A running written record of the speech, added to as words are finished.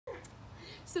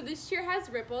So this cheer has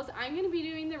ripples. I'm going to be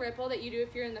doing the ripple that you do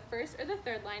if you're in the first or the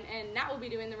third line, and Nat will be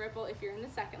doing the ripple if you're in the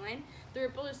second line. The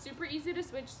ripple is super easy to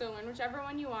switch, so learn whichever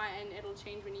one you want, and it'll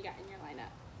change when you get in your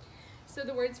lineup. So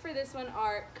the words for this one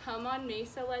are, come on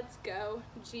Mesa, let's go,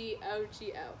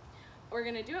 G-O-G-O. We're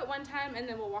going to do it one time, and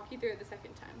then we'll walk you through it the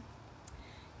second time.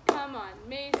 Come on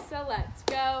Mesa, let's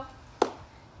go,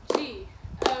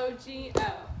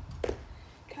 G-O-G-O.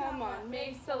 Come on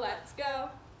Mesa, let's go,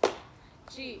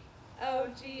 G-O-G-O.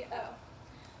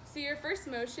 So your first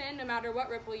motion, no matter what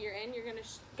ripple you're in, you're going to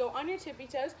go on your tippy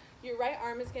toes. Your right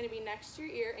arm is going to be next to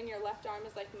your ear, and your left arm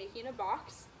is like making a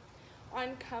box.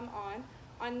 On come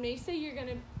on Mesa, you're going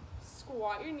to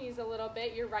squat your knees a little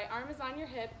bit. Your right arm is on your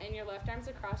hip, and your left arm's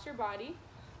across your body.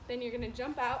 Then you're going to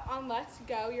jump out on let's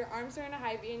go. Your arms are in a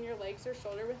high V, and your legs are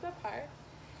shoulder width apart.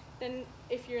 Then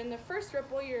if you're in the first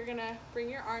ripple, you're going to bring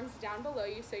your arms down below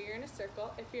you, so you're in a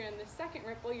circle. If you're in the second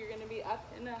ripple, you're going to be up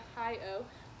in a high O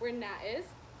where Nat is.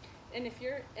 And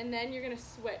then you're going to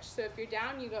switch. So if you're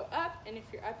down, you go up, and if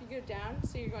you're up, you go down.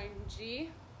 So you're going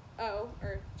G-O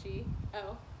or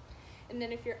G-O. And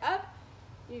then if you're up,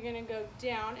 you're going to go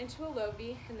down into a low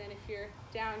V, and then if you're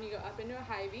down, you go up into a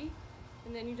high V,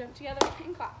 and then you jump together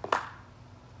and clap.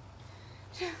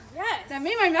 Yes! That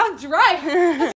made my mouth dry.